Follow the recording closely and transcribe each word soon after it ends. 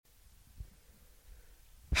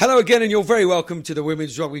Hello again, and you're very welcome to the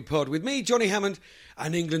Women's Rugby Pod with me, Johnny Hammond,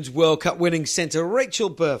 and England's World Cup winning centre, Rachel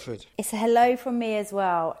Burford. It's a hello from me as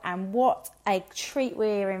well, and what a treat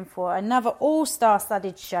we're in for. Another all-star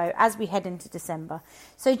studded show as we head into December.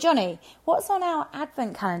 So, Johnny, what's on our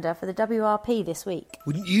advent calendar for the WRP this week?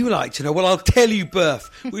 Wouldn't you like to know? Well, I'll tell you, Burf.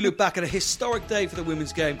 We look back at a historic day for the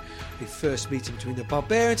women's game, the first meeting between the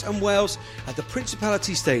Barbarians and Wales at the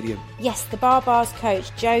Principality Stadium. Yes, the Barbars coach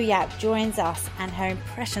Jo Yapp joins us and her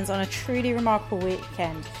impressions on a truly remarkable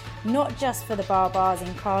weekend. Not just for the Barbars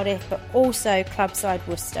in Cardiff, but also clubside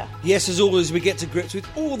Worcester. Yes, as always, we get to grips with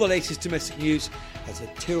all the latest domestic news as the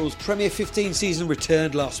Tyrrell's Premier 15 season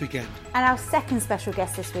returned last weekend. And our second special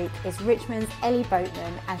guest this week is Richmond's Ellie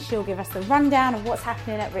Boatman, and she'll give us the rundown of what's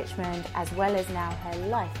happening at Richmond, as well as now her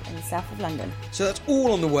life in the south of London. So that's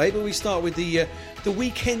all on the way, but we start with the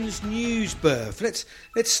weekend's news, Burf.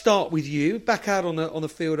 Let's start with you. Back out on the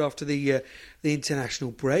field after the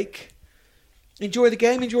international break. Enjoy the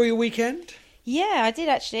game? Enjoy your weekend? Yeah, I did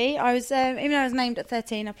actually. I was, even though I was named at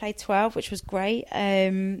 13, I played 12, which was great.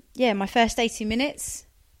 My first 80 minutes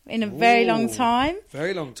in a very long time.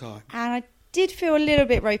 Very long time. And I did feel a little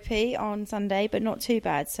bit ropey on Sunday, but not too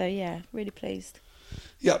bad. So, yeah, really pleased.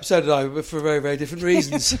 Yep, so did I, but for very, very different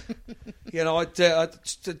reasons. I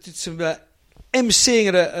did some emceeing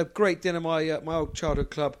at a great dinner. My old childhood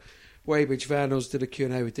club, Weybridge Vandals, did a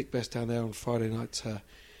Q&A with Dick Best down there on Friday night.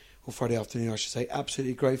 Or Friday afternoon, I should say.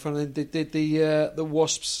 Absolutely great fun. And then did the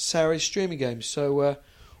Wasps Sarries streaming games. So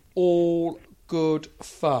all good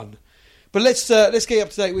fun. But let's get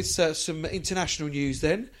up to date with some international news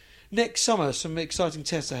then. Next summer, some exciting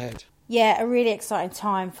tests ahead. Yeah, a really exciting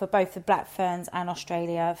time for both the Black Ferns and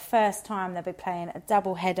Australia. First time they'll be playing a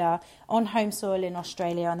double header on home soil in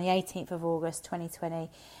Australia on the 18th of August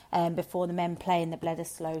 2020 before the men play in the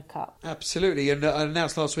Bledisloe Cup. Absolutely. And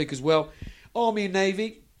announced last week as well, Army and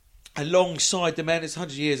Navy alongside the men. It's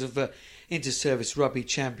 100 years of inter-service rugby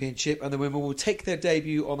championship, and the women will take their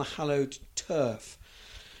debut on the hallowed turf.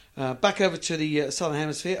 Back over to the Southern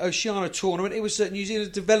Hemisphere, Oceania tournament. It was New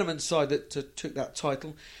Zealand's development side that took that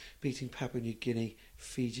title, beating Papua New Guinea,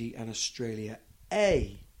 Fiji and Australia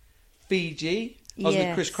A. Fiji. I was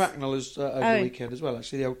with Chris Cracknell over the weekend as well,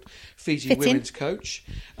 actually, the old Fiji women's coach.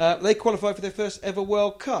 They qualified for their first ever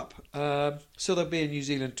World Cup. So they'll be in New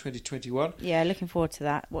Zealand 2021. Yeah, looking forward to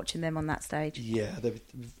that, watching them on that stage. Yeah,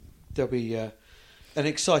 they'll be an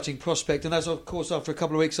exciting prospect. And that's, of course, after a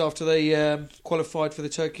couple of weeks after they qualified for the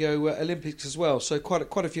Tokyo Olympics as well. So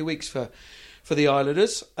quite a few weeks for the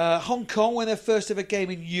Islanders. Hong Kong won their first ever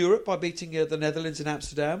game in Europe by beating the Netherlands in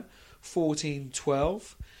Amsterdam,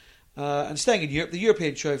 14-12. And staying in Europe, the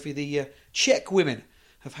European Trophy, the Czech women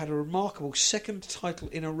have had a remarkable second title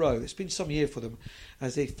in a row. It's been some year for them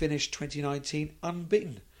as they finished 2019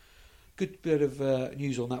 unbeaten. Good bit of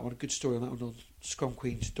news on that one, a good story on that one on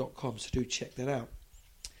scrumqueens.com, so do check that out.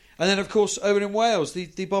 And then, of course, over in Wales,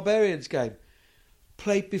 the Barbarians game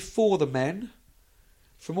played before the men.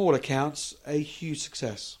 From all accounts, a huge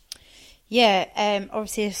success. Yeah,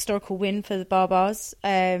 obviously a historical win for the Barbars,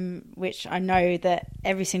 which I know that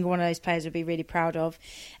every single one of those players would be really proud of.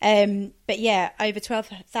 But yeah, over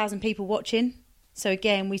 12,000 people watching. So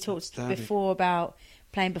again, we talked before about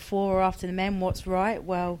playing before or after the men, what's right.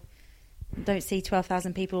 Well, don't see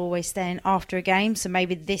 12,000 people always staying after a game, so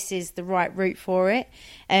maybe this is the right route for it.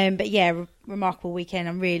 But yeah, remarkable weekend.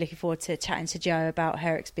 I'm really looking forward to chatting to Jo about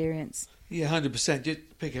her experience. Yeah, 100%. Just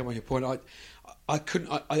picking up on your point, I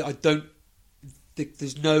don't think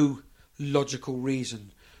there's no logical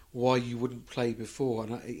reason why you wouldn't play before,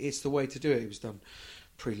 and it's the way to do it. It was done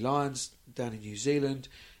pre-Lions down in New Zealand,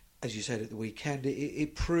 as you said at the weekend.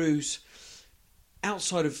 It proves,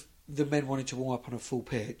 outside of the men wanting to warm up on a full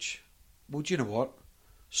pitch, well, do you know what?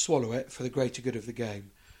 Swallow it for the greater good of the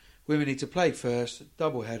game. Women need to play first,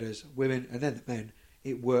 double headers, women, and then the men.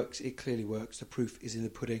 It works. It clearly works. The proof is in the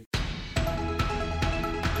pudding.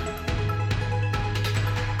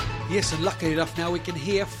 Yes, and luckily enough now we can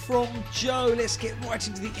hear from Jo. Let's get right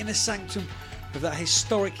into the inner sanctum of that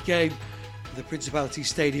historic game at the Principality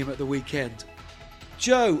Stadium at the weekend.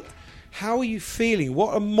 Jo, how are you feeling?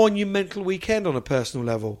 What a monumental weekend on a personal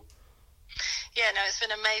level. Yeah, no, it's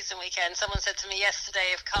been an amazing weekend. Someone said to me yesterday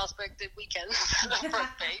if Carlsberg did weekends of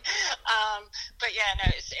rugby. But yeah, no,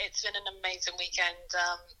 it's been an amazing weekend.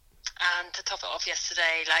 And to top it off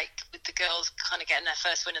yesterday, like with the girls kind of getting their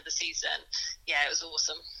first win of the season, yeah, it was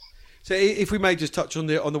awesome. So if we may just touch on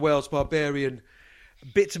the Wales Barbarian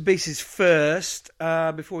bits and pieces first,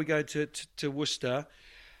 before we go to Worcester.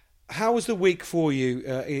 How was the week for you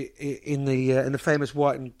in the famous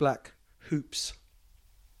white and black hoops?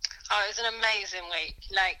 Oh, it was an amazing week.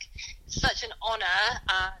 Like, such an honour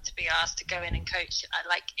to be asked to go in and coach.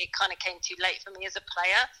 It kind of came too late for me as a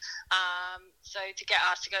player. So to get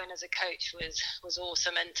asked to go in as a coach was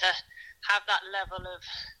awesome, and to have that level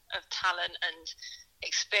of talent and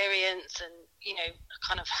experience and, you know,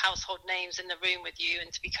 kind of household names in the room with you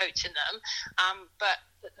and to be coaching them. But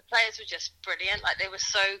the players were just brilliant. Like, they were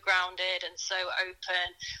so grounded and so open.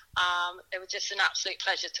 They were just an absolute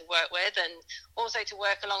pleasure to work with, and also to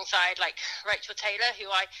work alongside like Rachel Taylor, who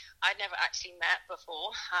I'd never actually met before,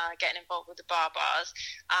 getting involved with the bar bars.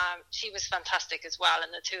 She was fantastic as well, and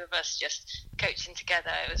the two of us just coaching together,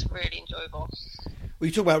 it was really enjoyable. Well,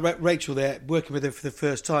 you talk about Rachel there, working with her for the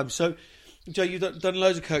first time. So, Joe, you've done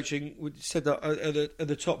loads of coaching. We said that at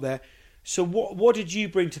the top there. So, what did you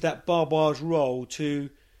bring to that bar bars role to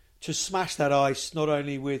smash that ice, not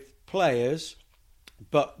only with players,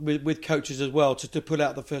 but with coaches as well, to put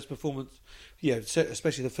out the first performance,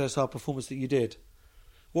 especially the first half performance that you did?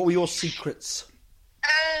 What were your secrets?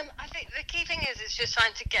 I think the key thing is just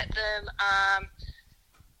trying to get them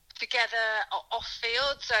together off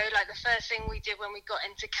field. So, like, the first thing we did when we got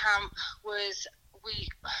into camp was we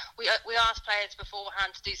asked players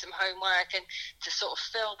beforehand to do some homework and to sort of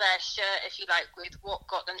fill their shirt, if you like, with what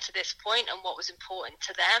got them to this point and what was important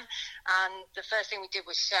to them. And the first thing we did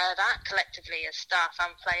was share that collectively as staff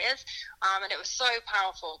and players. And it was so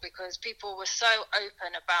powerful because people were so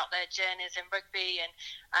open about their journeys in rugby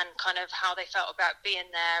and kind of how they felt about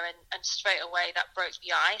being there. And straight away that broke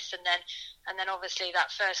the ice. And then obviously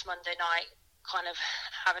that first Monday night, kind of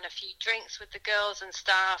having a few drinks with the girls and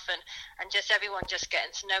staff and just everyone just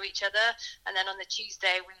getting to know each other. And then on the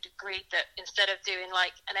Tuesday we'd agreed that instead of doing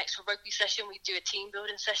like an extra rugby session, we'd do a team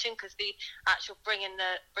building session, because the actual bringing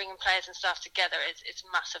players and staff together is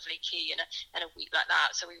massively key in a week like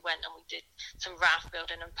that. So we went and we did some raft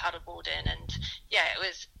building and paddleboarding, and it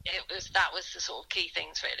was that was the sort of key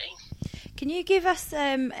things really. Can you give us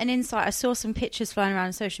an insight? I saw some pictures flying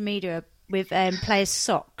around on social media with players'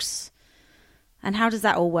 socks. And how does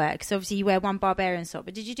that all work? So obviously you wear one Barbarian sock,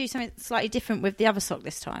 but did you do something slightly different with the other sock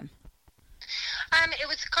this time? It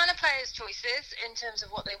was kind of players' choices in terms of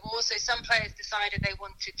what they wore. So some players decided they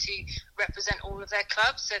wanted to represent all of their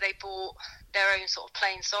clubs, so they bought their own sort of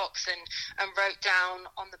plain socks and wrote down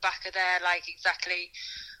on the back of there like exactly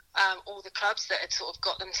all the clubs that had sort of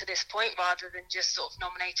got them to this point, rather than just sort of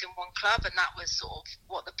nominating one club. And that was sort of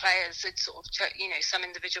what the players had sort of, some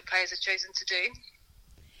individual players had chosen to do.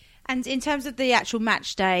 And in terms of the actual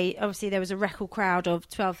match day, obviously there was a record crowd of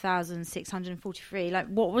 12,643. Like,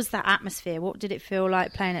 what was that atmosphere? What did it feel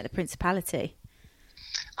like playing at the Principality?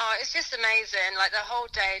 Oh, it's just amazing. Like, the whole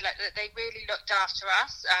day, like, they really looked after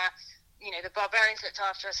us. The Barbarians looked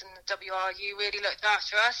after us, and the WRU really looked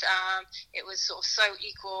after us. It was sort of so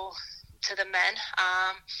equal to the men.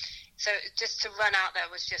 So just to run out there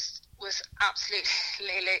was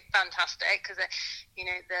absolutely fantastic, because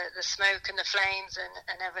the smoke and the flames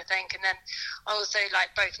and everything. And then also,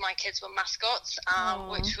 like, both my kids were mascots,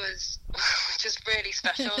 which was really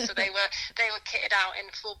special. So they were kitted out in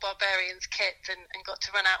full Barbarians kit and got to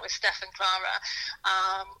run out with Steph and Clara,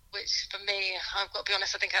 which for me, I've got to be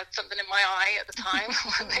honest, I think I had something in my eye at the time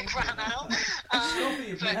when they ran out.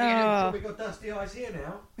 We've got dusty eyes here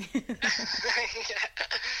now.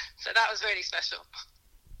 So that was really special.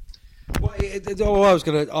 Well, all I was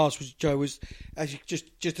going to ask Joe was actually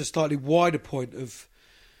just a slightly wider point of,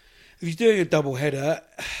 if you're doing a double header,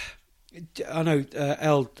 I know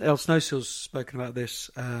Elle Snowseal's spoken about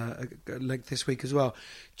this at length this week as well.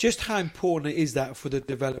 Just how important is that for the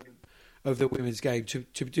development of the women's game to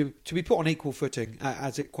be put on equal footing,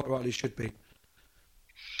 as it quite rightly should be?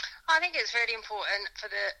 I think it's really important for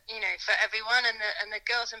for everyone, and the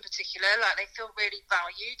girls in particular. Like, they feel really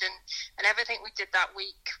valued, and everything we did that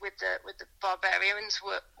week with the Barbarians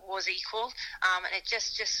was equal, and it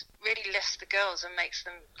just really lifts the girls and makes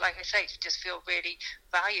them, like I say, to just feel really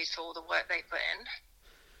valued for all the work they put in.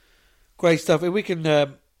 Great stuff. If we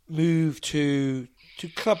can move to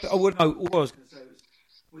club. Oh, no, all I was going to say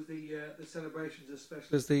was the celebrations as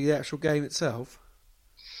special as the actual game itself.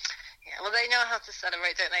 Well, they know how to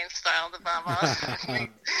celebrate, don't they, in style, the Barbars. they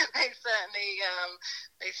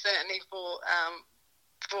certainly brought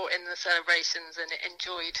in the celebrations and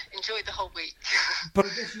enjoyed the whole week. But I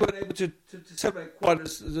guess you weren't able to celebrate quite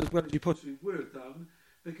as well as you possibly would have done,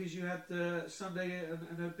 because you had Sunday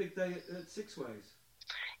and a big day at Six Ways.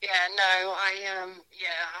 Yeah, no,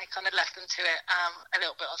 I kind of left them to it a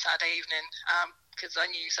little bit on Saturday evening, because I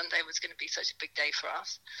knew Sunday was going to be such a big day for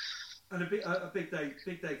us. And a big day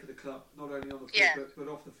for the club, not only on the field Yeah. but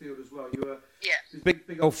off the field as well. You were Yeah.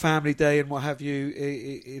 big old family day and what have you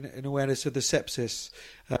in awareness of the sepsis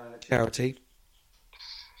charity.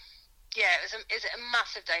 Yeah, it's a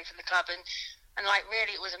massive day for the club, and like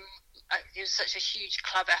really it was such a huge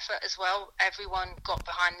club effort as well. Everyone got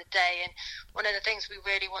behind the day, and one of the things we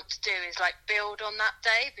really want to do is like build on that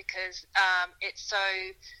day, because it's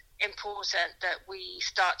so important that we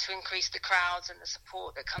start to increase the crowds and the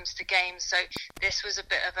support that comes to games. So this was a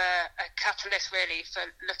bit of a catalyst really for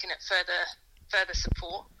looking at further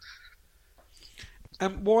support.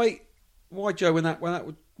 And why, Joe, when that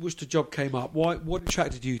Worcester job came up, what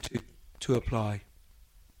attracted you to apply?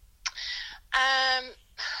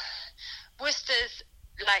 Worcester's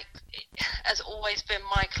has always been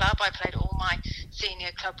my club. I played all my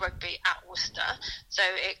senior club rugby at Worcester, so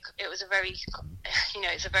it was a very,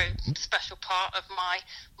 it's a very special part of my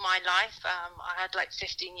life. I had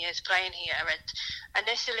 15 years playing here, and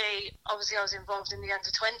initially, obviously, I was involved in the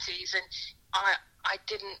under-20s, and I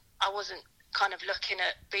wasn't kind of looking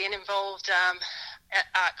at being involved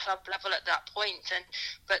at club level at that point,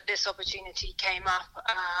 but this opportunity came up,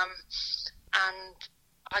 and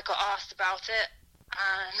I got asked about it.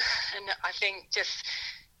 And I think just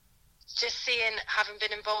seeing, having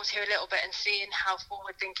been involved here a little bit and seeing how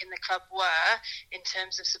forward-thinking the club were in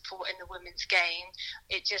terms of supporting the women's game,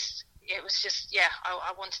 I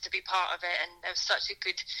wanted to be part of it. And there was such a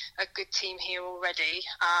good team here already,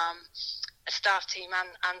 a staff team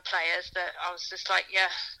and players, that I was just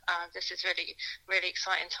this is really, really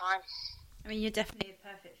exciting time. I mean, you're definitely a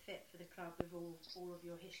perfect fit for the club with all of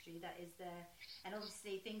your history that is there. And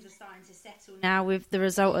obviously things are starting to settle now with the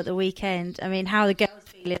result at the weekend. I mean, how are the girls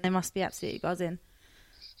feeling? They must be absolutely buzzing.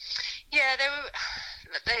 Yeah,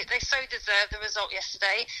 they so deserved the result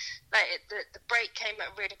yesterday. The break came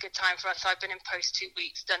at a really good time for us. I've been in post 2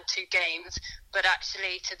 weeks, done 2 games, but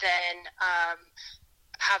actually to then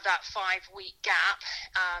have that 5-week gap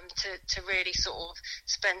to really sort of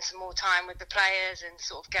spend some more time with the players and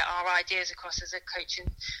sort of get our ideas across as a coaching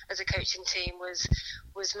team was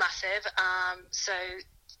massive. So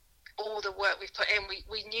all the work we've put in,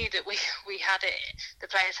 we knew that we had it, the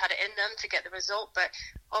players had it in them to get the result, but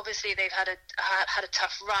obviously they've had a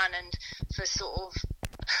tough run, and for sort of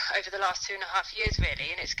over the last 2.5 years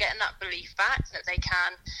really, and it's getting that belief back that they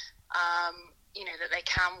can that they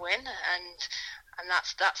can win, and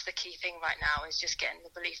that's the key thing right now, is just getting the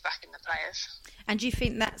belief back in the players. And do you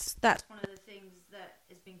think that's one of the things that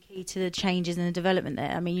has been key to the changes in the development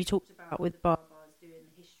there? I mean, you talked about with Barbars doing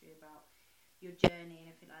the history about your journey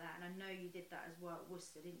and everything like that, and I know you did that as well at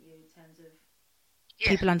Worcester, didn't you, in terms of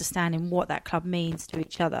people understanding what that club means to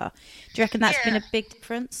each other. Do you reckon that's been a big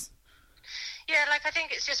difference? Yeah, I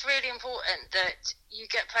think it's just really important that you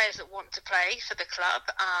get players that want to play for the club.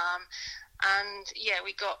 And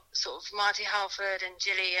we got sort of Marty Halford and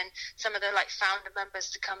Gilly and some of the founder members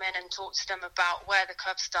to come in and talk to them about where the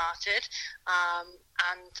club started,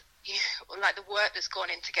 and the work that's gone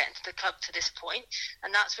into getting to the club to this point.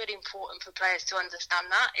 And that's really important for players to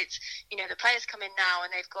understand that. It's, the players come in now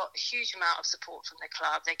and they've got a huge amount of support from the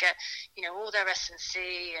club. They get, all their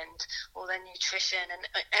S&C and all their nutrition and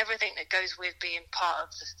everything that goes with being part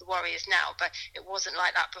of the Warriors now. But it wasn't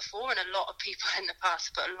like that before, and a lot of people in the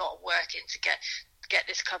past put a lot of work in to get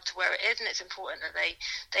this club to where it is, and it's important that they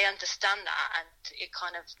understand that, and it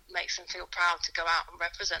kind of makes them feel proud to go out and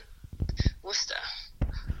represent Worcester.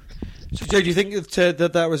 So, Joe, do you think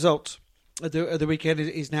that result at the weekend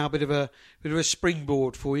is now a bit of a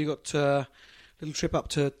springboard for you? You got a little trip up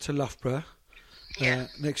to Loughborough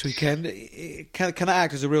next weekend. Can that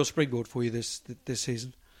act as a real springboard for you this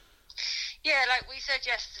season? Yeah, like we said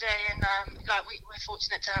yesterday, and we're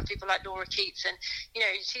fortunate to have people like Laura Keats, and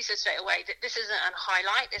she said straight away that this isn't a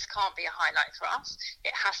highlight. This can't be a highlight for us.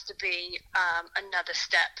 It has to be another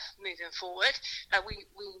step moving forward. We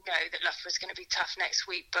know that Loughborough is going to be tough next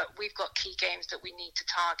week, but we've got key games that we need to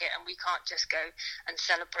target, and we can't just go and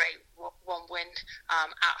celebrate one win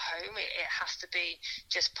at home. It has to be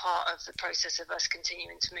just part of the process of us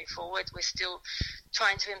continuing to move forward. We're still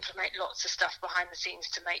trying to implement lots of stuff behind the scenes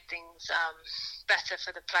to make things better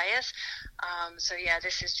for the players.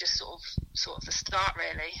 This is just sort of the start,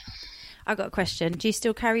 really. I got a question. Do you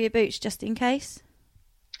still carry your boots just in case?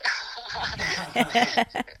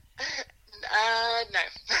 No.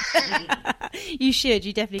 You should.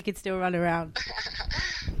 You definitely could still run around.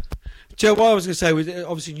 Joe, what I was going to say was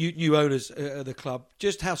obviously new owners at the club.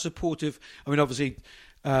 Just how supportive. I mean, obviously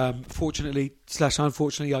Fortunately /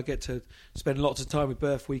 unfortunately, I get to spend lots of time with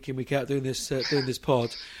Birth week in, week out doing this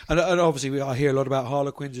pod, and obviously I hear a lot about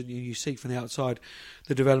Harlequins, and you see from the outside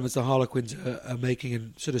the developments the Harlequins are making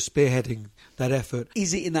and sort of spearheading that effort.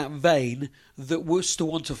 Is it in that vein that Worcester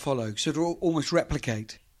want to follow, sort of almost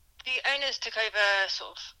replicate? The owners took over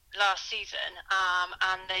sort of last season,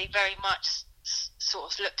 and they very much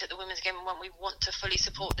sort of looked at the women's game and went, we want to fully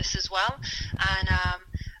support this as well.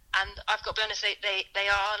 And I've got to be honest,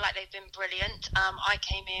 they've been brilliant. I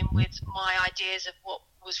came in with my ideas of what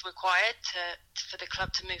was required for the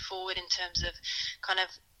club to move forward in terms of kind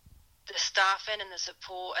of the staffing and the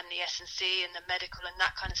support and the S&C and the medical and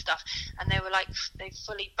that kind of stuff. And they were like, they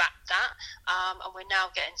fully backed that. And we're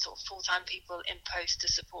now getting sort of full-time people in post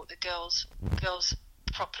to support the girls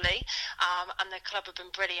properly. And the club have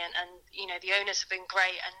been brilliant. And, you know, the owners have been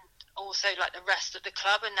great. And also, like, the rest of the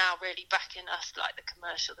club are now really backing us, like the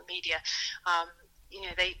commercial, the media. You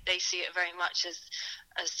know, they see it very much as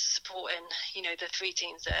supporting, you know, the three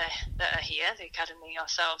teams that are here, the academy,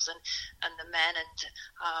 ourselves, and the men. And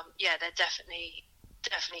they're definitely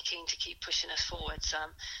keen to keep pushing us forwards.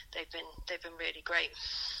 They've been really great.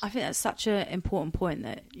 I think that's such an important point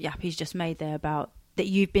that Yappy's just made there about that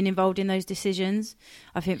you've been involved in those decisions.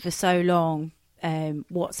 I think for so long,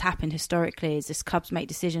 what's happened historically is this clubs make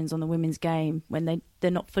decisions on the women's game when they're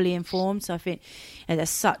not fully informed. So I think there's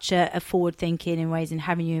such a forward thinking in ways in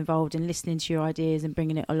having you involved and listening to your ideas and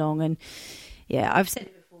bringing it along. And yeah, I've said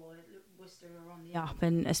it before, Worcester are on the up,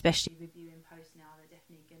 and especially with you in post now, they're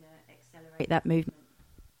definitely going to accelerate that movement.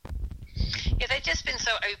 Yeah, they've just been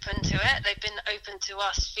so open to it. They've been open to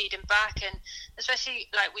us feeding back, and especially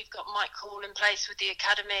like we've got Mike Hall in place with the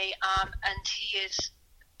academy, and he is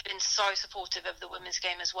been so supportive of the women's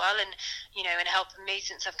game as well, and you know, and helping me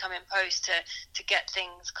since I've come in post to get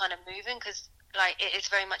things kind of moving, because like it is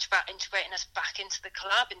very much about integrating us back into the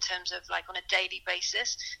club in terms of like on a daily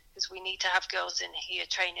basis, because we need to have girls in here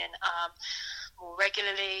training more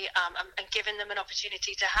regularly, and giving them an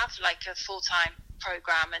opportunity to have like a full-time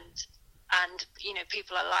program, and you know,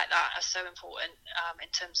 people are like that are so important in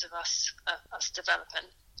terms of us developing.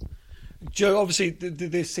 Joe, obviously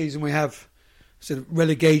this season we have sort of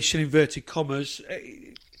relegation, inverted commas.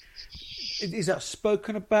 Is that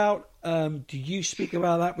spoken about? Do you speak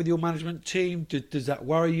about that with your management team? Does that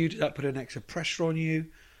worry you? Does that put an extra pressure on you?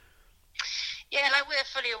 Yeah, like we're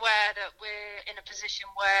fully aware that we're in a position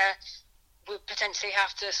where we potentially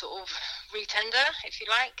have to sort of retender, if you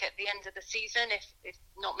like, at the end of the season if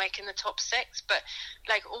not making the top six. But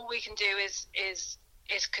like all we can do is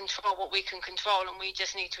control what we can control, and we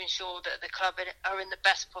just need to ensure that the club are in the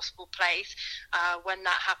best possible place when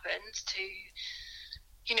that happens. To,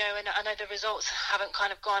 you know, and I know the results haven't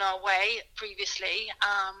kind of gone our way previously,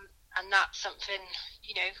 and that's something,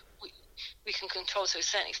 you know, we can control to a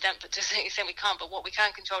certain extent, but to a certain extent we can't. But what we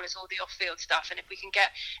can control is all the off-field stuff, and if we can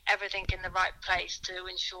get everything in the right place to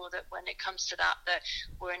ensure that when it comes to that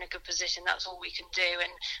we're in a good position, that's all we can do.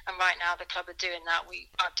 And right now the club are doing that.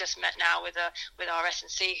 I've just met now with our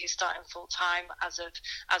S&C who's starting full-time as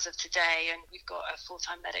of today, and we've got a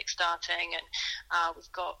full-time medic starting, and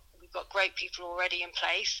we've got great people already in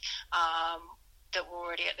place. That were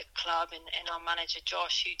already at the club, and our manager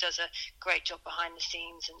Josh, who does a great job behind the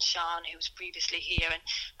scenes, and Sean, who was previously here,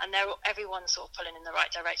 and everyone's sort of pulling in the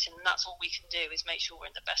right direction, and that's all we can do is make sure we're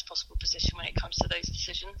in the best possible position when it comes to those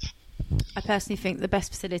decisions. I personally think the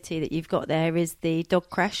best facility that you've got there is the dog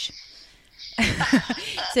crash.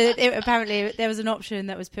 So apparently there was an option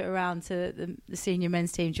that was put around to the senior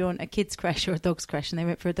men's team. Do you want a kids crash or a dog's crash? And they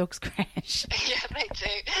went for a dog's crash. Yeah, they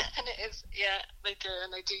do, and it is. Yeah, they do,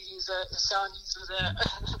 and they do use a Sean uses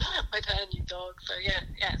with her new dog. So yeah,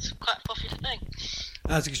 it's quite a popular thing.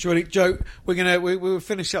 That's extraordinary, Joe. We'll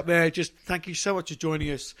finish up there. Just thank you so much for joining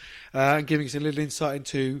us and giving us a little insight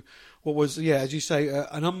into what was, as you say,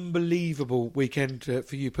 an unbelievable weekend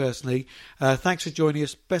for you personally. Thanks for joining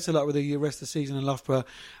us. Best of luck with the rest of the season in Loughborough,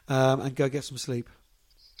 and go get some sleep.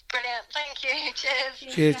 Brilliant. Thank you.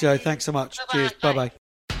 Cheers. Cheers, Joe. Thanks so much. Bye-bye. Cheers. Bye-bye.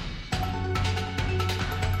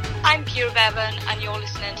 I'm Pure Bevan, and you're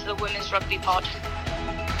listening to the Women's Rugby Pod.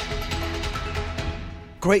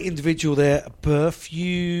 Great individual there, Birth.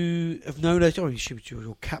 You have known her. Oh, she was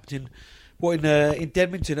your captain. What, in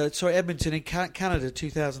Edmonton in Canada,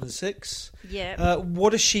 2006. Yeah.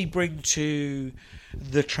 What does she bring to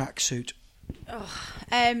the tracksuit?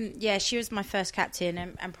 She was my first captain,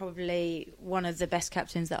 and probably one of the best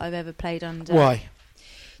captains that I've ever played under. Why?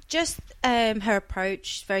 Just her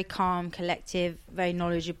approach, very calm, collective, very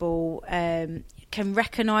knowledgeable, can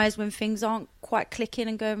recognise when things aren't quite clicking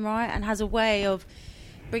and going right, and has a way of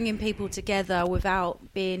bringing people together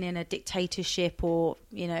without being in a dictatorship or,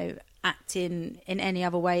 acting in any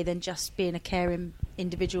other way than just being a caring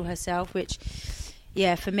individual herself, which,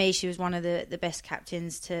 for me, she was one of the best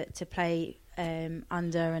captains to play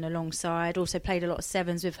under and alongside. Also played a lot of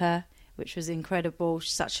sevens with her, which was incredible.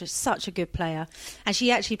 She's such a good player. And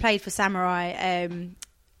she actually played for Samurai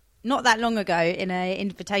not that long ago in an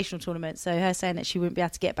invitational tournament, so her saying that she wouldn't be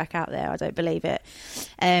able to get back out there, I don't believe it.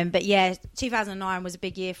 But 2009 was a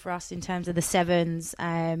big year for us in terms of the sevens,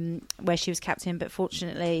 where she was captain, but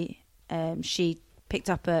fortunately she picked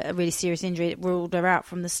up a really serious injury that ruled her out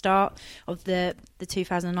from the start of the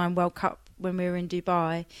 2009 World Cup when we were in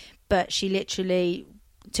Dubai. But she literally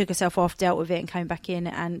took herself off, dealt with it, and came back in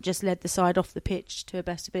and just led the side off the pitch to her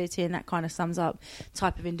best ability. And that kind of sums up the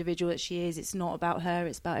type of individual that she is. It's not about her,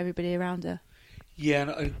 it's about everybody around her. Yeah,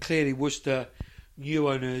 and clearly Worcester, new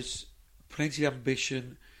owners, plenty of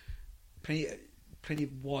ambition, plenty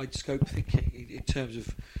of wide scope thinking in terms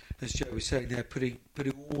of, as Joe was saying there, putting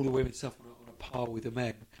all the women's stuff on a par with the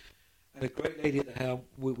men. And a great lady at the helm.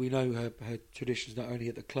 We know her traditions not only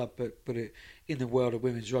at the club but in the world of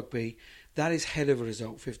women's rugby. That is hell of a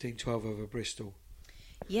result, 15-12 over Bristol.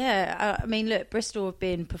 Yeah, I mean, look, Bristol have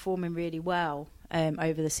been performing really well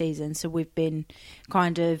over the season, so we've been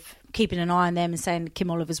kind of keeping an eye on them and saying Kim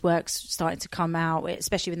Oliver's work's starting to come out,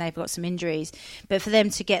 especially when they've got some injuries. But for them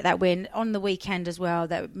to get that win on the weekend as well,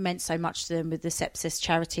 that meant so much to them with the sepsis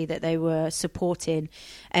charity that they were supporting,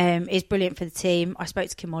 is brilliant for the team. I spoke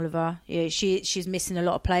to Kim Oliver. She's missing a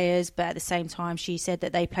lot of players, but at the same time, she said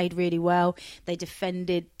that they played really well. They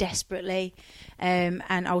defended desperately,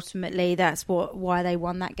 and ultimately that's why they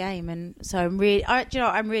won that game. And so I'm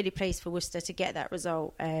really pleased for Worcester to get that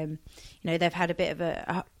result. They've had a bit of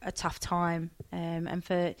a tough time, and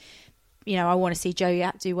for I want to see Jo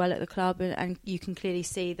Yap do well at the club, and you can clearly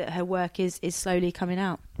see that her work is slowly coming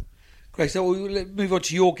out. Great, so we'll move on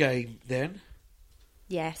to your game then.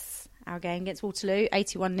 Yes, our game against Waterloo,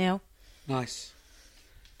 81-0. Nice.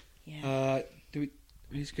 Yeah. Do we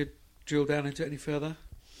need to drill down into it any further?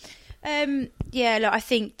 Look, I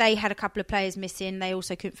think they had a couple of players missing. They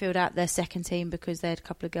also couldn't field out their second team because they had a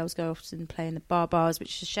couple of girls go off and play in the Barbars,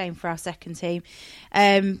 which is a shame for our second team.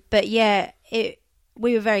 We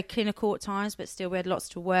were very clinical at times, but still we had lots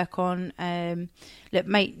to work on.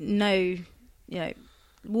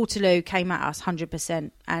 Waterloo came at us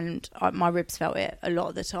 100%, and my ribs felt it a lot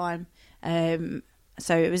of the time.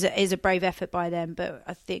 So it was a brave effort by them, but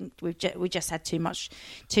I think we just had too much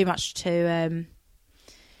to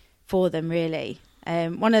for them, really.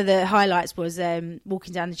 One of the highlights was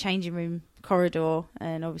walking down the changing room corridor,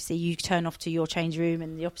 and obviously you turn off to your change room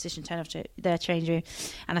and the opposition turn off to their change room,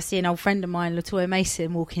 and I see an old friend of mine, Latoya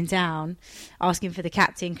Mason, walking down asking for the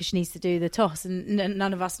captain because she needs to do the toss, and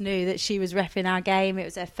none of us knew that she was reffing our game. It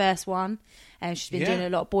was her first one, and she's been doing a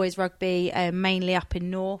lot of boys rugby, mainly up in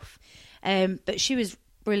North, but she was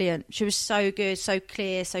brilliant. She was so good, so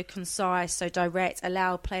clear, so concise, so direct,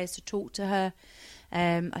 allowed players to talk to her.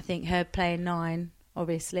 I think her playing 9,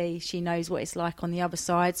 obviously, she knows what it's like on the other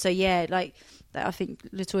side. So, I think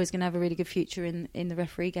Latoya's going to have a really good future in the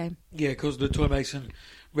referee game. Yeah, because Latoya Mason,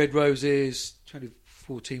 Red Roses,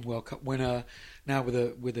 2014 World Cup winner, now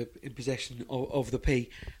in possession of the P.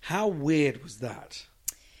 How weird was that?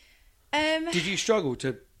 Did you struggle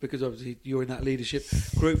because obviously you're in that leadership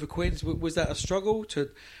group for Quins, was that a struggle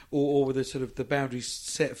or were the boundaries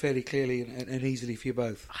set fairly clearly and easily for you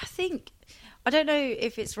both? I don't know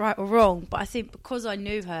if it's right or wrong, but I think because I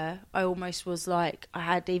knew her, I almost was like, I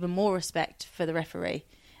had even more respect for the referee,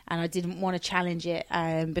 and I didn't want to challenge it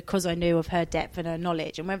because I knew of her depth and her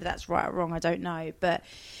knowledge. And whether that's right or wrong, I don't know. But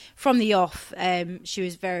from the off, she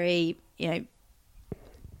was very,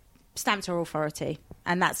 stamped her authority,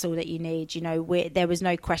 and that's all that you need. There was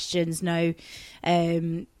no questions, no...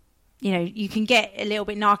 you can get a little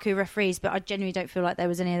bit narky referees, but I genuinely don't feel like there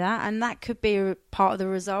was any of that. And that could be a part of the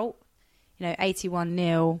result.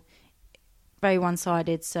 81-0, very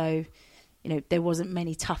one-sided, so there wasn't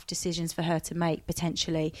many tough decisions for her to make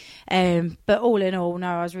potentially. But all in all, no,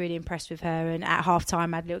 I was really impressed with her. And at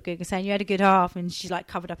half-time, I had a little giggle saying, "You had a good half," and she's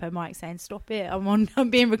covered up her mic saying, "Stop it, I'm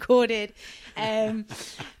being recorded." It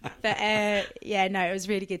was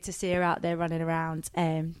really good to see her out there running around,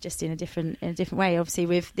 just in a different way. Obviously,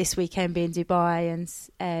 with this weekend being Dubai and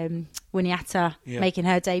Winiata making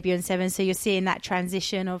her debut in 7, so you're seeing that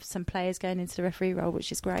transition of some players going into the referee role,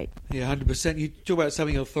 which is great. Yeah, 100%. You talk about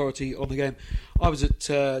having authority on the game. I was at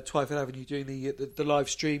Twyford Avenue doing the live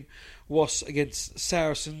stream, Was against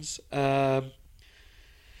Saracens.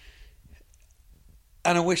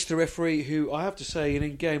 And I wish the referee, who I have to say,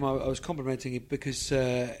 in game, I was complimenting him because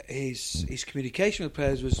his communication with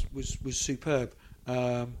players was superb.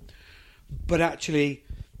 But actually,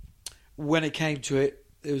 when it came to it,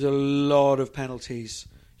 there was a lot of penalties,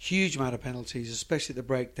 huge amount of penalties, especially at the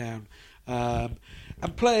breakdown. And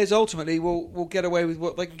players ultimately will get away with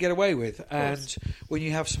what they can get away with. And when you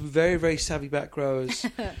have some very, very savvy back rowers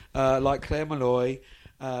like Claire Malloy,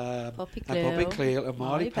 Poppy Cleal and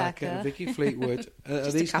Marley Packer and Vicky Fleetwood,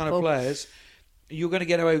 these kind of couple. players, you're going to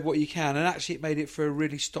get away with what you can. And actually, it made it for a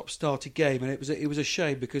really stop-started game, and it was a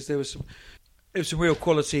shame because there was some real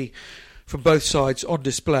quality from both sides on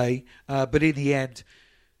display. But in the end,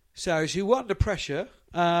 Sarries, who were under pressure,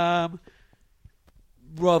 rather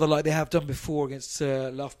like they have done before against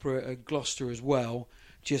Loughborough and Gloucester as well,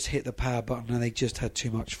 just hit the power button, and they just had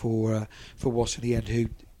too much for Wasps in the end,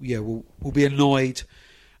 who will be annoyed.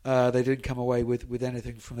 They didn't come away with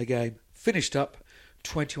anything from the game. Finished up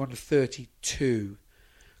 21-32.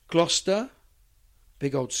 Gloucester,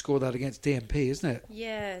 big old score that against DMP, isn't it?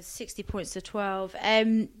 Yeah, 60 points to 12.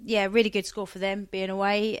 Really good score for them being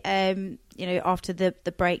away. After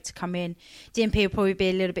the break to come in, DMP will probably be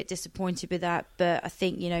a little bit disappointed with that. But I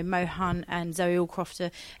think Mo Hunt and Zoe Allcroft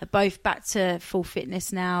are both back to full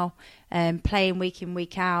fitness now, playing week in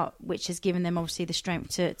week out, which has given them obviously the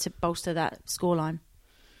strength to bolster that scoreline.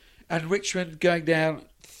 And Richmond going down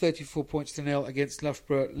 34 points to 0 against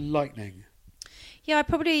Loughborough Lightning. Yeah, I'm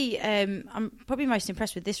probably most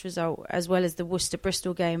impressed with this result as well as the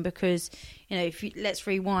Worcester-Bristol game because, let's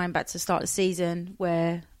rewind back to the start of the season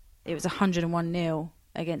where it was 101-0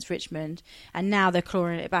 against Richmond, and now they're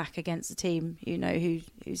clawing it back against a team,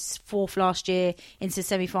 who's fourth last year into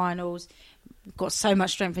semi-finals, got so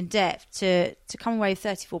much strength and depth to come away with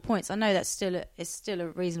 34 points. I know that's still a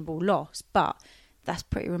reasonable loss, but that's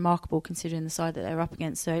pretty remarkable considering the side that they're up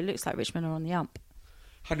against. So it looks like Richmond are on the ump.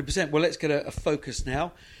 100%. Well, let's get a focus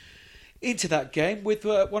now into that game with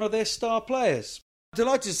one of their star players.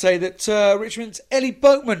 Delighted to say that Richmond's Ellie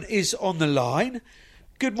Boatman is on the line.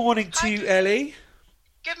 Good morning to you, Ellie.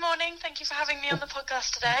 Good morning. Thank you for having me on the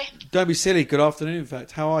podcast today. Don't be silly. Good afternoon, in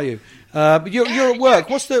fact. How are you? You're at work.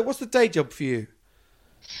 What's the day job for you?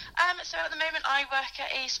 So at the moment I work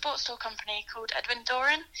at a sports store company called Edwin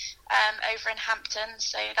Doran over in Hampton.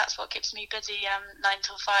 So that's what keeps me busy 9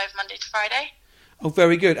 till 5, Monday to Friday. Oh,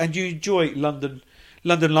 very good. And you enjoy London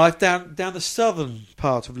life down the southern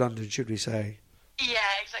part of London, should we say? Yeah,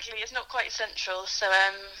 exactly. It's not quite central, so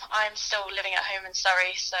I'm still living at home in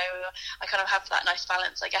Surrey, so I kind of have that nice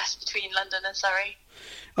balance, I guess, between London and Surrey.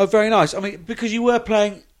 Oh, very nice. I mean, because you were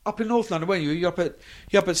playing up in North London, weren't you? You're up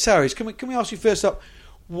at Sarries. Can we ask you first up,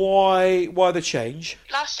 why the change?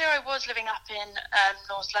 Last year I was living up in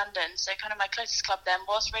North London, so kind of my closest club then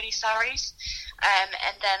was really Surrey's,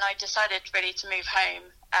 and then I decided really to move home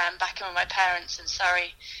back in with my parents in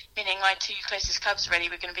Surrey, meaning my two closest clubs really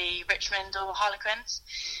were going to be Richmond or Harlequins.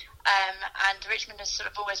 And Richmond has sort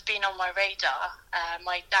of always been on my radar.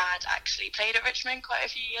 My dad actually played at Richmond quite a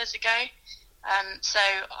few years ago, so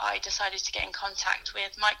I decided to get in contact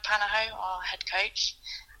with Mike Panaho, our head coach,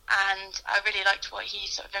 and I really liked what he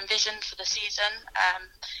sort of envisioned for the season,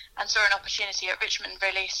 and saw an opportunity at Richmond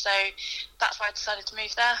really, so that's why I decided to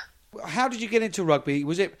move there. How did you get into rugby?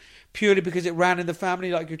 Was it purely because it ran in the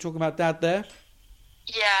family, like you were talking about Dad there?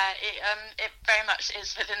 Yeah, it very much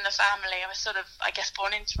is within the family. I was sort of, I guess,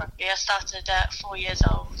 born into rugby. I started at 4 years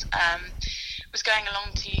old. Was going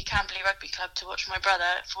along to Camberley Rugby Club to watch my brother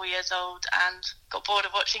at 4 years old and got bored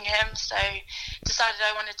of watching him, so decided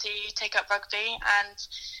I wanted to take up rugby, and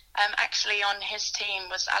actually on his team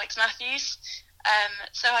was Alex Matthews.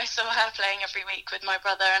 So I saw her playing every week with my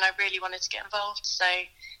brother, and I really wanted to get involved, so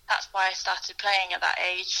that's why I started playing at that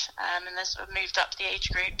age, and then sort of moved up the age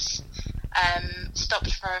groups.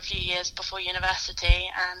 Stopped for a few years before university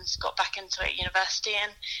and got back into it at university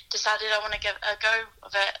and decided I want to give a go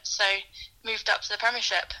of it, so moved up to the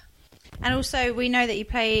Premiership. And also we know that you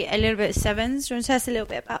play a little bit of sevens. Do you want to tell us a little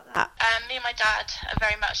bit about that? Me and my dad are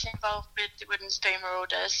very much involved with the Wooden Spoon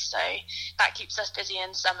Marauders, so that keeps us busy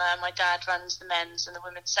in summer. My dad runs the men's and the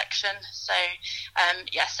women's section, so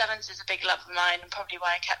sevens is a big love of mine and probably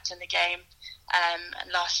why I kept in the game.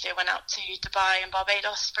 And last year went out to Dubai and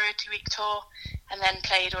Barbados for a 2-week tour, and then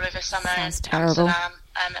played all over summer in Amsterdam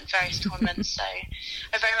and various tournaments. So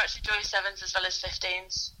I very much enjoy sevens as well as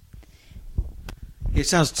 15s. It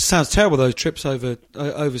sounds terrible, those trips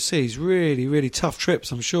overseas. Really, really tough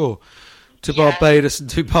trips, I'm sure, to Barbados and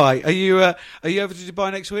Dubai. Are you over to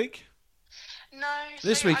Dubai next week? No,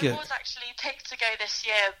 this weekend. I was actually picked to go this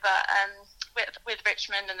year, but with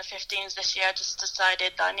Richmond and the 15s this year, I just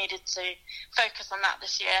decided that I needed to focus on that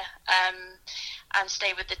this year and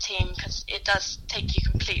stay with the team, because it does take you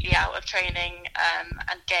completely out of training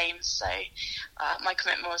and games. So my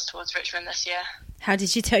commitment was towards Richmond this year. How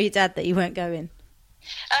did you tell your dad that you weren't going?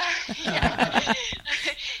 Yeah.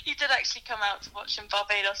 He did actually come out to watch in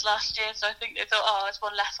Barbados last year, so I think they thought, it's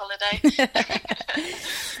one less holiday.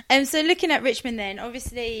 So looking at Richmond then,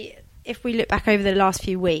 obviously, if we look back over the last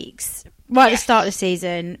few weeks, right at the start of the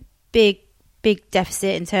season, big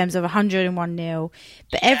deficit in terms of 101-0,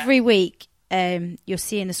 but every week you're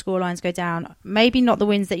seeing the scorelines go down. Maybe not the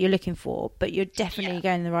wins that you're looking for, but you're definitely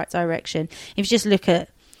going in the right direction. If you just look at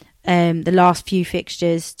the last few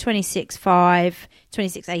fixtures, 26-5,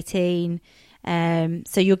 26-18.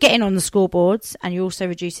 So you're getting on the scoreboards and you're also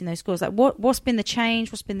reducing those scores. Like what's been the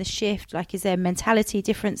change? What's been the shift? Like, is there a mentality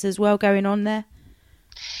difference as well going on there?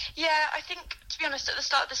 Yeah, I think, to be honest, at the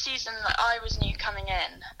start of the season, I was new coming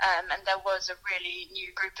in, and there was a really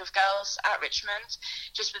new group of girls at Richmond,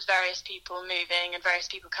 just with various people moving and various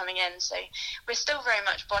people coming in. So we're still very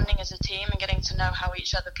much bonding as a team and getting to know how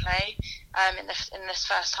each other play in this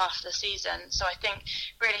first half of the season. So I think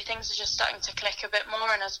really things are just starting to click a bit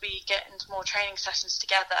more, and as we get into more training sessions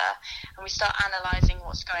together and we start analysing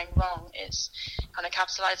what's going wrong, it's kind of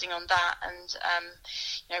capitalising on that and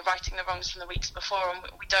righting the wrongs from the weeks before. And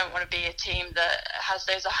we don't want to be a team that has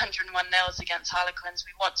those 101-0s against Harlequins.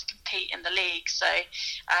 We want to compete in the league, so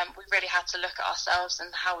we really had to look at ourselves and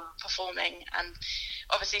how we were performing, and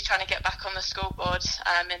obviously trying to get back on the scoreboard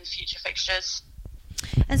in future fixtures.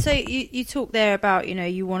 And so you talk there about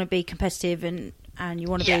you want to be competitive and you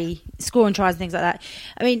want to be scoring tries and things like that.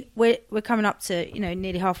 I mean, we're coming up to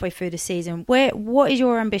nearly halfway through the season. What is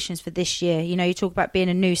your ambitions for this year? You talk about being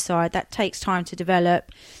a new side that takes time to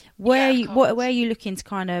develop. Where are you looking to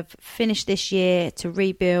kind of finish this year, to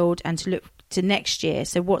rebuild, and to look to next year?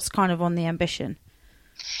 So what's kind of on the ambition?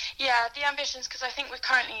 Yeah, the ambitions, because I think we're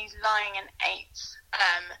currently lying in 8th.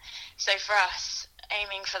 So for us,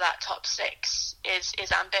 aiming for that top 6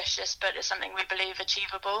 is ambitious, but it's something we believe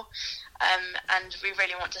achievable. And we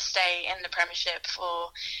really want to stay in the Premiership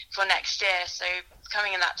for next year. So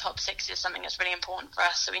coming in that top 6 is something that's really important for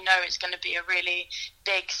us. So we know it's going to be a really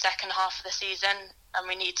big second half of the season, and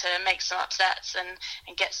we need to make some upsets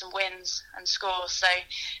and get some wins and scores. So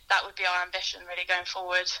that would be our ambition really going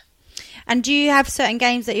forward. And do you have certain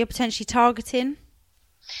games that you're potentially targeting?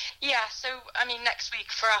 Yeah, so I mean, next week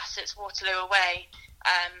for us it's Waterloo away.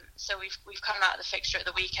 So we've come out of the fixture at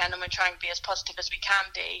the weekend, and we're trying to be as positive as we can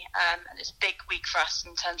be. And it's a big week for us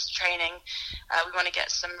in terms of training. We want to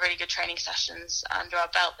get some really good training sessions under our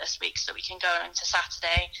belt this week, so we can go into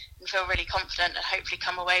Saturday and feel really confident and hopefully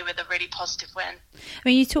come away with a really positive win. I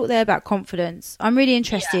mean, you talked there about confidence. I'm really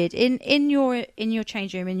interested in your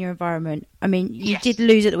change room, in your environment. I mean, you did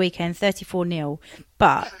lose at the weekend, 34-0,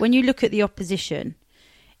 but when you look at the opposition,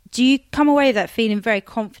 do you come away with that feeling very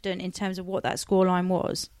confident in terms of what that scoreline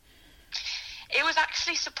was? It was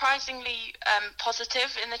actually surprisingly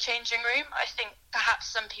positive in the changing room. I think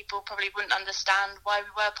perhaps some people probably wouldn't understand why we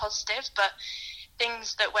were positive, but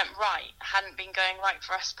things that went right hadn't been going right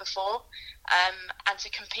for us before. And to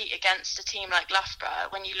compete against a team like Loughborough,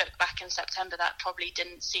 when you look back in September, that probably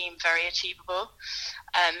didn't seem very achievable.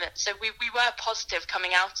 So we were positive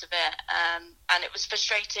coming out of it, and it was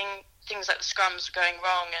frustrating. Things like the scrums were going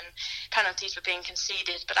wrong and penalties were being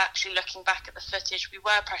conceded, but actually looking back at the footage, we were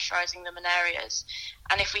pressurising them in areas.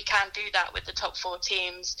 And if we can do that with the top 4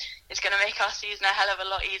 teams, it's going to make our season a hell of a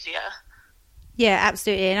lot easier. Yeah,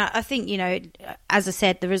 absolutely. And I think, as I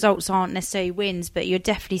said, the results aren't necessarily wins, but you're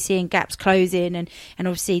definitely seeing gaps closing, and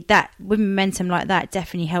obviously that, with momentum like that,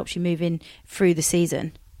 definitely helps you move in through the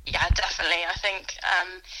season. Yeah, definitely. I think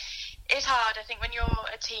it's hard. I think when you're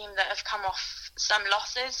a team that have come off some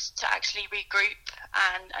losses, to actually regroup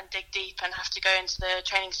and dig deep and have to go into the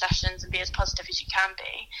training sessions and be as positive as you can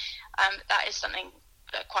be, that is something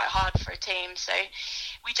quite hard for a team. So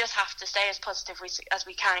we just have to stay as positive as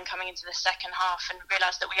we can coming into the second half, and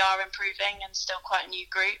realise that we are improving and still quite a new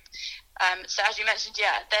group. So as you mentioned,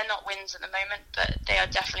 they're not wins at the moment, but they are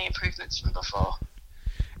definitely improvements from before.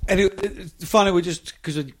 And finally, we just,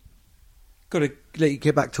 because I've got to let you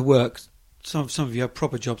get back to work. Some of you have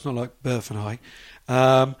proper jobs, not like Berth and I.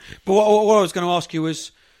 But what I was going to ask you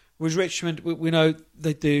was Richmond. We know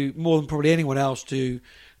they do more than probably anyone else do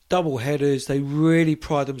double headers. They really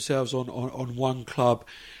pride themselves on one club.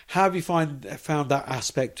 How have you found that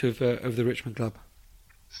aspect of the Richmond club?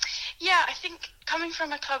 Yeah, I think coming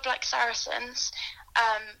from a club like Saracens,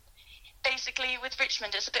 basically with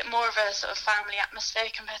Richmond, it's a bit more of a sort of family atmosphere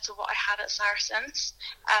compared to what I had at Saracens.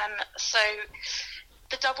 So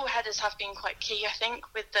the double headers have been quite key, I think,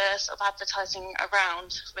 with the sort of advertising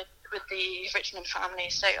around with the Richmond family.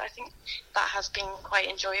 So I think that has been quite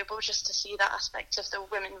enjoyable, just to see that aspect of the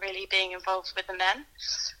women really being involved with the men,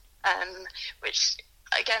 which,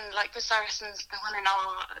 again, like with Saracens, the women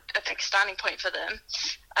are a big standing point for them.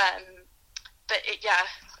 But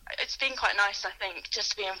it's been quite nice, I think,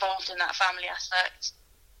 just to be involved in that family aspect.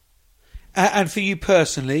 And for you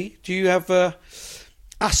personally, do you have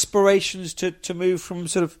aspirations to move from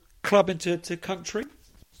sort of club into country?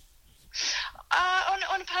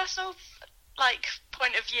 On a personal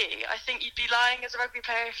point of view, I think you'd be lying as a rugby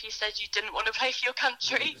player if you said you didn't want to play for your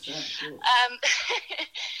country.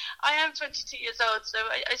 I am 22 years old, so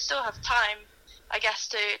I still have time, I guess,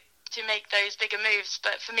 to make those bigger moves.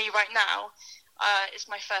 But for me right now, it's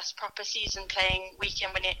my first proper season playing week in,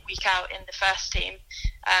 week out in the first team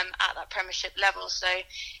at that Premiership level. So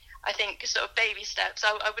I think sort of baby steps.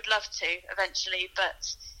 I would love to eventually,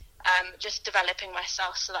 but just developing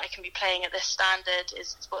myself so that I can be playing at this standard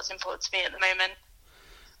is what's important to me at the moment.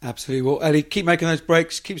 Absolutely. Well, Ellie, keep making those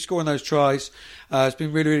breaks, keep scoring those tries. It's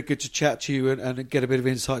been really, really good to chat to you and get a bit of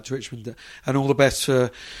insight to Richmond. And all the best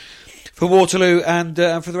for Waterloo and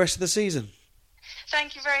for the rest of the season.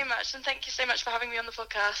 Thank you very much, and thank you so much for having me on the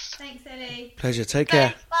podcast. Thanks, Ellie. Pleasure. Take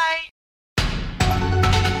care. Bye.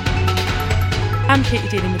 I'm Katie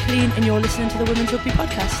Daly-McLean, and you're listening to the Women's Rugby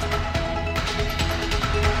Podcast.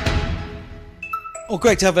 Oh,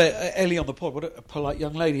 great to have Ellie on the pod. What a polite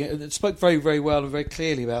young lady. It spoke very, very well and very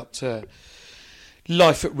clearly about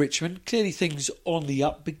life at Richmond. Clearly things on the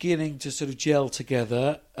up, beginning to sort of gel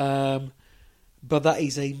together. But that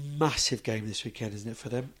is a massive game this weekend, isn't it, for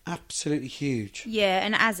them? Absolutely huge. Yeah,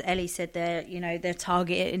 and as Ellie said, they're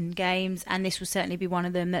targeting games, and this will certainly be one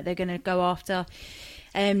of them that they're going to go after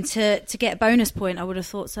to get a bonus point. I would have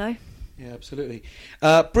thought so. Yeah, absolutely.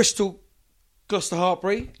 Bristol, Gloucester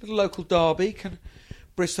Hartpury, little local derby. Can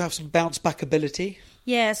Bristol have some bounce back ability?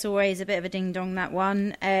 Yeah, it's always a bit of a ding dong, that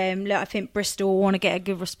one. Look, I think Bristol want to get a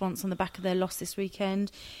good response on the back of their loss this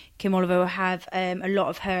weekend. Kim Oliver will have a lot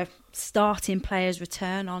of her starting players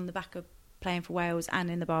return on the back of playing for Wales and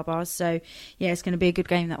in the Barbars. So yeah, it's going to be a good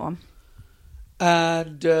game, that one.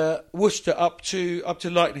 And Worcester up to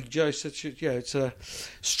Lightning, Joe. So it's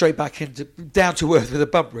straight back into down to earth with a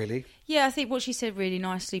bump, really. Yeah, I think what she said, really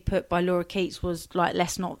nicely put by Laura Keats, was like,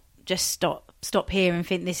 let's not just stop here and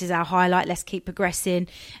think this is our highlight. Let's keep progressing,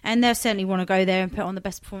 and they'll certainly want to go there and put on the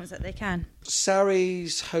best performance that they can.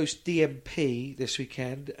 Sarries host DMP this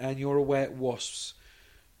weekend, and you're away at Wasps.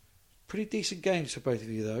 Pretty decent games for both of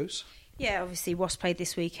you, those. Yeah, obviously Wasps played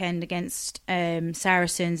this weekend against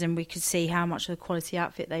Saracens, and we could see how much of a quality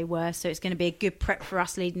outfit they were. So it's going to be a good prep for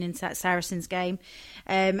us leading into that Saracens game.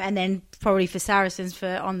 And then probably for Saracens,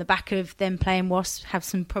 for on the back of them playing Wasps, have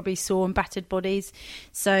some probably sore and battered bodies.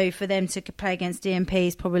 So for them to play against DMP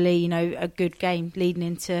is probably, a good game leading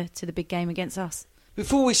into the big game against us.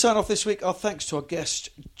 Before we sign off this week, our thanks to our guest,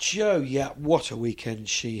 Jo. Yeah, what a weekend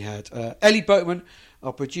she had. Ellie Boatman,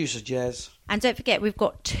 our producer, Jez. And don't forget, we've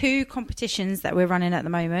got 2 competitions that we're running at the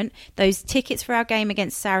moment. Those tickets for our game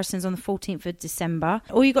against Saracens on the 14th of December.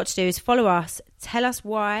 All you've got to do is follow us, tell us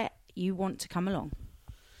why you want to come along.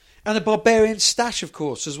 And the Barbarian Stash, of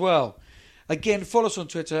course, as well. Again, follow us on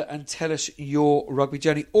Twitter and tell us your rugby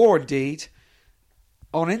journey, or indeed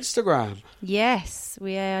on Instagram. Yes,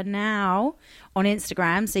 we are now on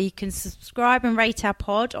Instagram, so you can subscribe and rate our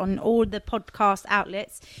pod on all the podcast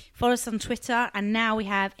outlets. Follow us on Twitter, and now we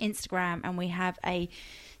have Instagram, and we have a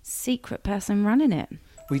secret person running it.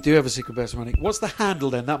 We do have a secret person running it. What's the handle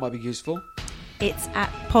then? That might be useful. It's at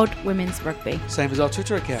Pod Women's Rugby. Same as our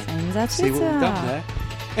Twitter account. Same as our Twitter. See what we've done there.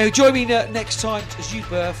 Anyway, join me next time as you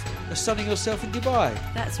birth a sunning yourself in Dubai.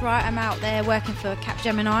 That's right. I'm out there working for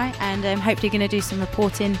Capgemini, and hopefully going to do some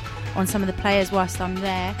reporting on some of the players whilst I'm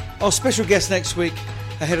there. Our special guest next week,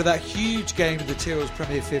 ahead of that huge game of the Tyrrells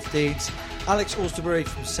Premier 15s, Alex Austerbury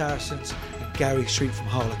from Saracens and Gary Street from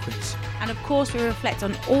Harlequins. And of course, we reflect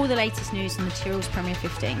on all the latest news from the Tyrrells Premier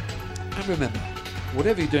 15. And remember,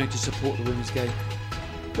 whatever you're doing to support the women's game,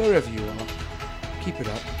 wherever you are, keep it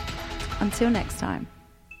up. Until next time.